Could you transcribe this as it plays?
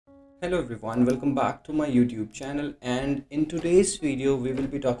Hello everyone, welcome back to my YouTube channel, and in today's video we will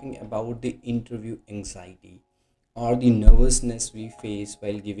be talking about the interview anxiety or the nervousness we face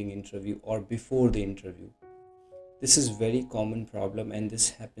while giving interview or before the interview. This is very common problem and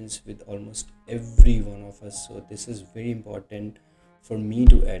this happens with almost every one of us, so this is very important for me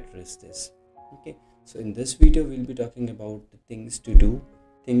to address this. Okay, so in this video we'll be talking about the things to do,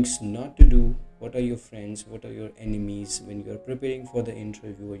 things not to do, what are your friends, what are your enemies when you are preparing for the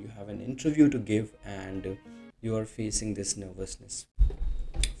interview or you have an interview to give and you are facing this nervousness.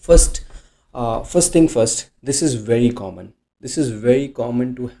 First thing first, this is very common. This is very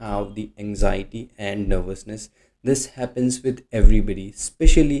common to have the anxiety and nervousness. This happens with everybody,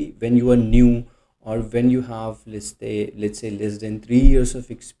 especially when you are new or when you have let's say less than 3 years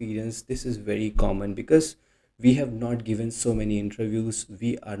of experience. This is very common because we have not given so many interviews.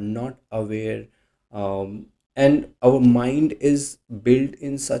 We are not aware, and our mind is built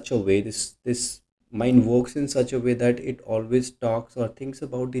in such a way. This mind works in such a way that it always talks or thinks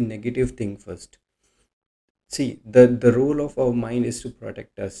about the negative thing first. See, the role of our mind is to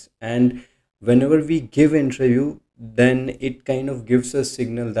protect us, and whenever we give interview, then it kind of gives us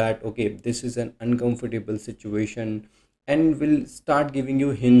signal that okay, this is an uncomfortable situation, and will start giving you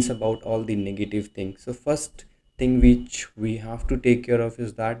hints about all the negative things. So first thing which we have to take care of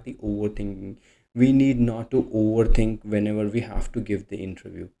is that the overthinking. We need not to overthink whenever we have to give the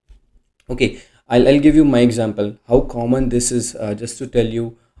interview. Okay, I'll give you my example how common this is. Just to tell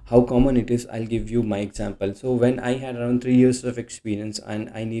you how common it is, I'll give you my example. So when I had around 3 years of experience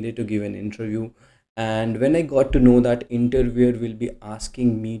and I needed to give an interview, and when I got to know that interviewer will be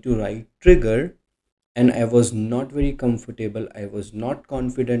asking me to write trigger, and I was not very comfortable, I was not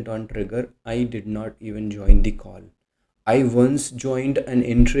confident on trigger, I did not even join the call. I once joined an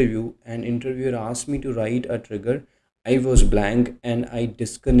interview, and interviewer asked me to write a trigger. I was blank and I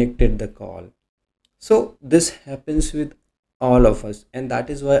disconnected the call. So this happens with all of us, and that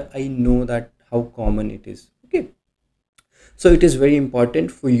is why I know that how common it is. Okay, so it is very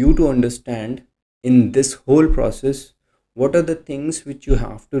important for you to understand in this whole process what are the things which you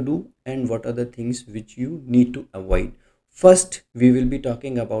have to do and what are the things which you need to avoid. First, we will be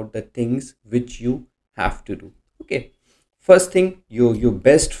talking about the things which you have to do. Okay, first thing, your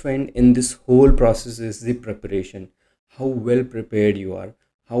best friend in this whole process is the preparation. How well prepared you are,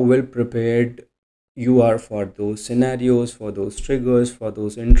 how well prepared you are for those scenarios, for those triggers, for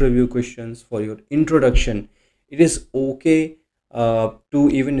those interview questions, for your introduction. It is okay to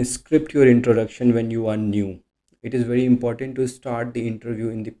even script your introduction when you are new. It is very important to start the interview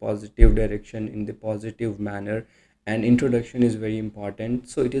in the positive direction, in the positive manner, and introduction is very important.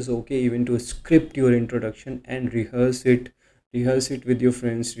 So it is okay even to script your introduction and rehearse it with your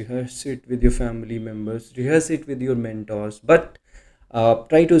friends, rehearse it with your family members, rehearse it with your mentors, but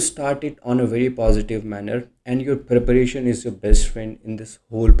try to start it on a very positive manner, and your preparation is your best friend in this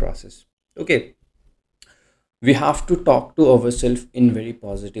whole process. Okay, we have to talk to ourselves in very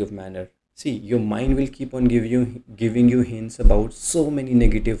positive manner. See, your mind will keep on giving you hints about so many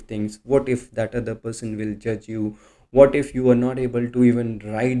negative things. What if that other person will judge you? What if you are not able to even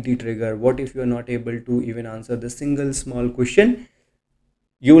write the trigger? What if you are not able to even answer the single small question?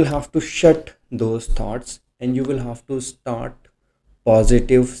 You will have to shut those thoughts and you will have to start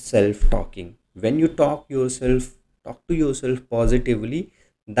positive self talking. When you talk to yourself positively,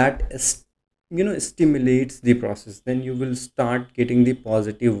 that is, stimulates the process. Then you will start getting the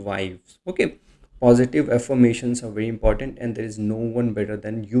positive vibes. Okay, positive affirmations are very important, and there is no one better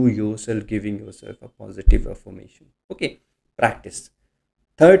than you yourself giving yourself a positive affirmation. Okay, practice.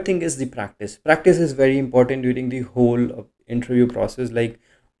 Third thing is the practice is very important during the whole interview process. Like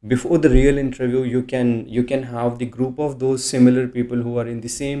before the real interview, you can have the group of those similar people who are in the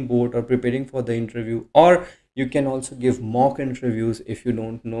same boat or preparing for the interview, or you can also give mock interviews. If you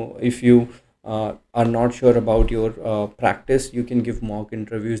don't know, if you are not sure about your practice, you can give mock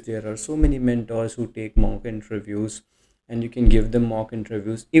interviews. There are so many mentors who take mock interviews, and you can give them mock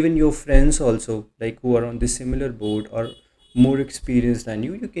interviews. Even your friends also, like who are on the similar boat or more experienced than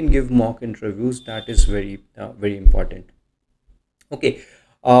you can give mock interviews. That is very important. Okay,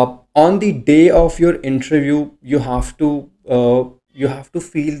 on the day of your interview, you have to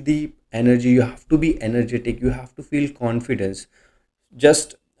feel the energy. You have to be energetic, you have to feel confidence.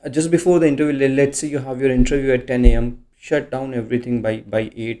 Just before the interview, let's say you have your interview at 10 a.m., shut down everything by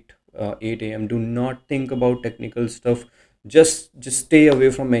 8 a.m. Do not think about technical stuff. Just stay away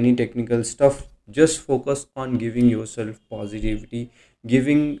from any technical stuff. Just focus on giving yourself positivity,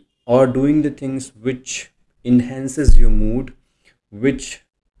 giving or doing the things which enhances your mood, which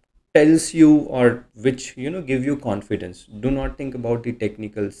tells you, or which give you confidence. Do not think about the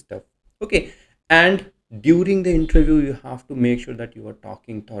technical stuff. Okay. And during the interview, you have to make sure that you are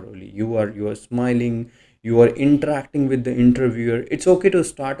talking thoroughly, you are smiling, you are interacting with the interviewer. It's okay to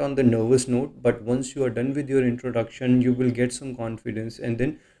start on the nervous note, but once you are done with your introduction, you will get some confidence and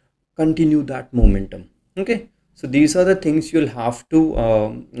then continue that momentum. Okay. So these are the things you'll have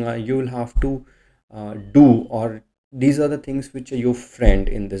to do, or these are the things which are your friend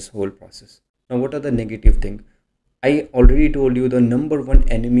in this whole process. Now, what are the negative things? I already told you the number one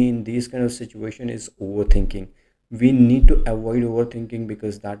enemy in these kind of situation is overthinking. We need to avoid overthinking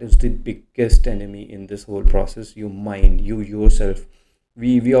because that is the biggest enemy in this whole process. Your mind, you yourself.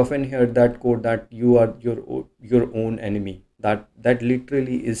 We often hear that quote that you are your own enemy. That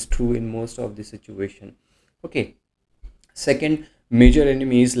literally is true in most of the situation. Okay. Second major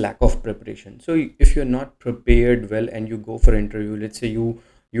enemy is lack of preparation. So if you're not prepared well and you go for interview, let's say you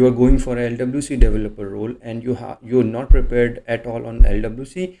are going for a LWC developer role, and you're not prepared at all on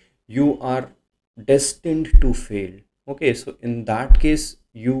LWC, you are destined to fail. Okay. So in that case,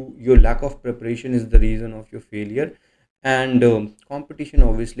 your lack of preparation is the reason of your failure. And competition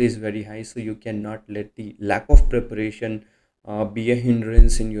obviously is very high, so you cannot let the lack of preparation be a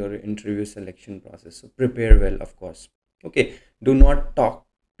hindrance in your interview selection process. So prepare well, of course. Okay. Do not talk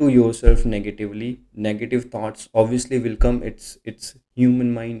to yourself negatively. Negative thoughts obviously will come. It's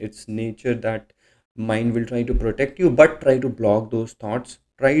human mind, it's nature that mind will try to protect you, but try to block those thoughts.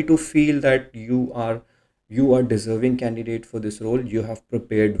 Try to feel that you are deserving candidate for this role, you have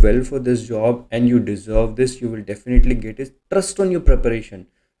prepared well for this job, and you deserve this. You will definitely get it. Trust on your preparation,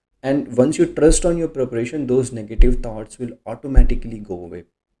 and once you trust on your preparation, those negative thoughts will automatically go away.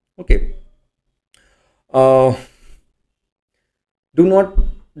 Okay. uh do not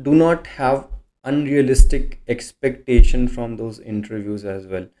do not have unrealistic expectation from those interviews as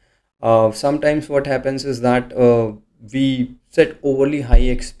well. Sometimes what happens is that we set overly high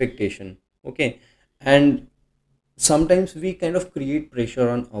expectation. Okay. And sometimes we kind of create pressure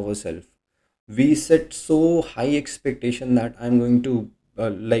on ourselves. We set so high expectation that I'm going to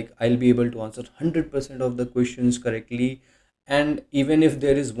like I'll be able to answer 100% of the questions correctly. And even if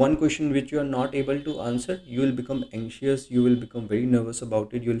there is one question which you are not able to answer, you will become anxious, you will become very nervous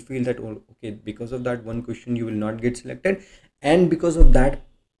about it. You will feel that, oh, okay, because of that one question you will not get selected. And because of that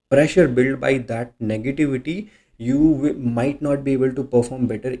pressure built by that negativity, you might not be able to perform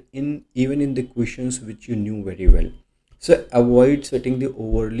better in even in the questions which you knew very well. So avoid setting the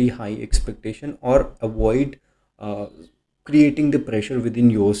overly high expectation, or avoid uh, creating the pressure within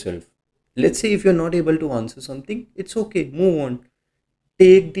yourself. Let's say if you're not able to answer something, it's okay, move on.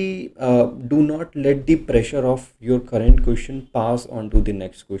 Take the Do not let the pressure of your current question pass on to the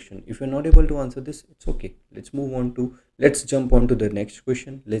next question. If you're not able to answer this, it's okay, let's jump on to the next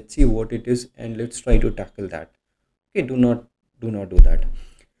question. Let's see what it is, and let's try to tackle that. Okay. Do not do that.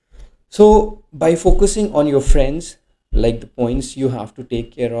 So by focusing on your friends, like the points you have to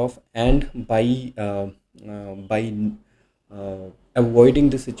take care of, and by avoiding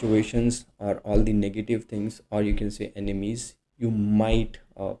the situations or all the negative things, or you can say enemies, you might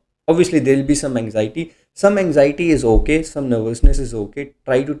obviously there will be some anxiety. Some anxiety is okay, some nervousness is okay.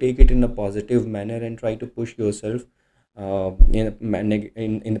 Try to take it in a positive manner and try to push yourself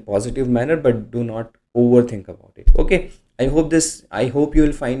in a positive manner, but do not overthink about it. Okay. I hope you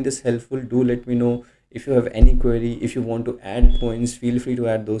will find this helpful. Do let me know if you have any query. If you want to add points, feel free to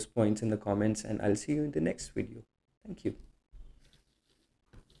add those points in the comments, and I'll see you in the next video. Thank you.